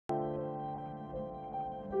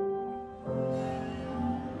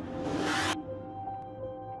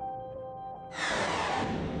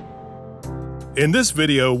In this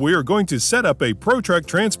video, we are going to set up a Protrak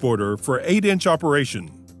transporter for 8-inch operation.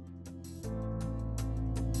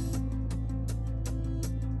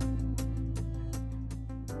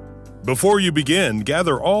 Before you begin,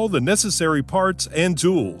 gather all the necessary parts and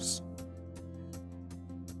tools.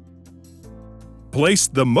 Place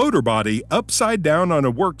the motor body upside down on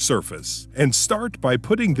a work surface and start by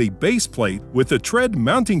putting the base plate with the tread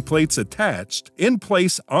mounting plates attached in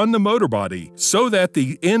place on the motor body so that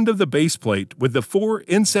the end of the base plate with the 4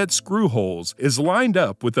 inset screw holes is lined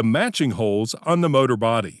up with the matching holes on the motor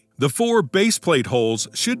body. The 4 base plate holes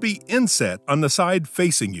should be inset on the side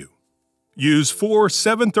facing you. Use 4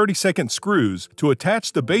 7/32 screws to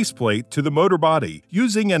attach the base plate to the motor body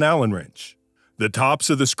using an Allen wrench. The tops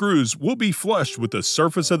of the screws will be flush with the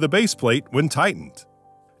surface of the base plate when tightened.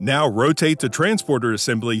 Now rotate the transporter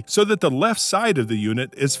assembly so that the left side of the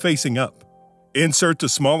unit is facing up. Insert the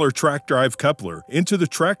smaller track drive coupler into the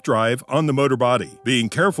track drive on the motor body, being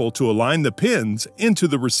careful to align the pins into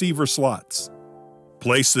the receiver slots.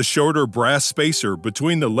 Place the shorter brass spacer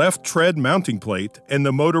between the left tread mounting plate and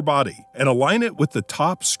the motor body and align it with the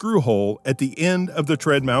top screw hole at the end of the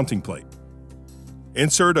tread mounting plate.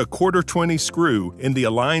 Insert a 1/4-20 screw in the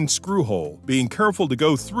aligned screw hole, being careful to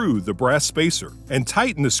go through the brass spacer, and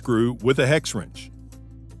tighten the screw with a hex wrench.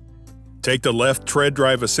 Take the left tread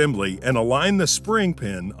drive assembly and align the spring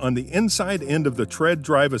pin on the inside end of the tread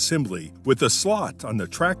drive assembly with the slot on the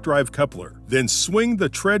track drive coupler. Then swing the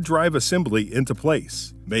tread drive assembly into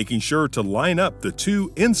place, making sure to line up the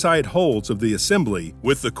 2 inside holes of the assembly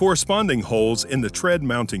with the corresponding holes in the tread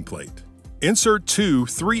mounting plate. Insert 2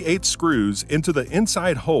 3/8 screws into the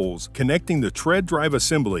inside holes connecting the tread drive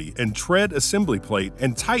assembly and tread assembly plate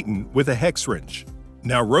and tighten with a hex wrench.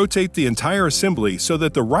 Now rotate the entire assembly so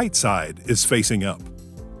that the right side is facing up.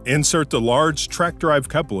 Insert the large track drive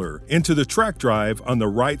coupler into the track drive on the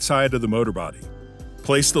right side of the motor body.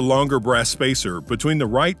 Place the longer brass spacer between the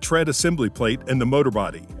right tread assembly plate and the motor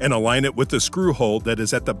body and align it with the screw hole that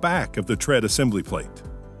is at the back of the tread assembly plate.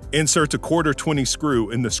 Insert a 1/4-20 screw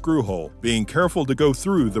in the screw hole, being careful to go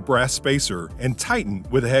through the brass spacer and tighten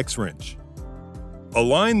with a hex wrench.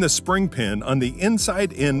 Align the spring pin on the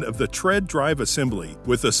inside end of the tread drive assembly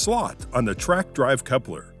with a slot on the track drive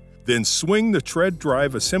coupler. Then swing the tread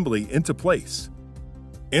drive assembly into place.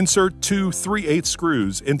 Insert 2 3/8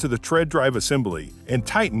 screws into the tread drive assembly and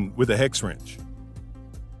tighten with a hex wrench.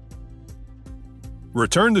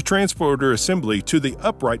 Return the transporter assembly to the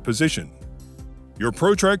upright position. Your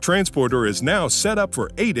Protrak transporter is now set up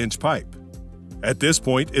for 8-inch pipe. At this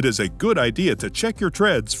point, it is a good idea to check your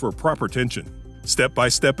treads for proper tension.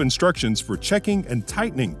 Step-by-step instructions for checking and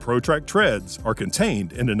tightening Protrak treads are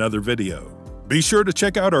contained in another video. Be sure to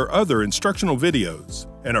check out our other instructional videos,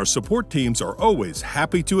 and our support teams are always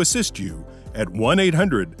happy to assist you at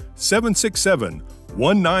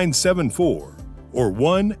 1-800-767-1974 or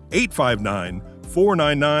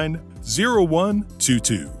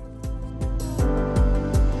 1-859-499-0122.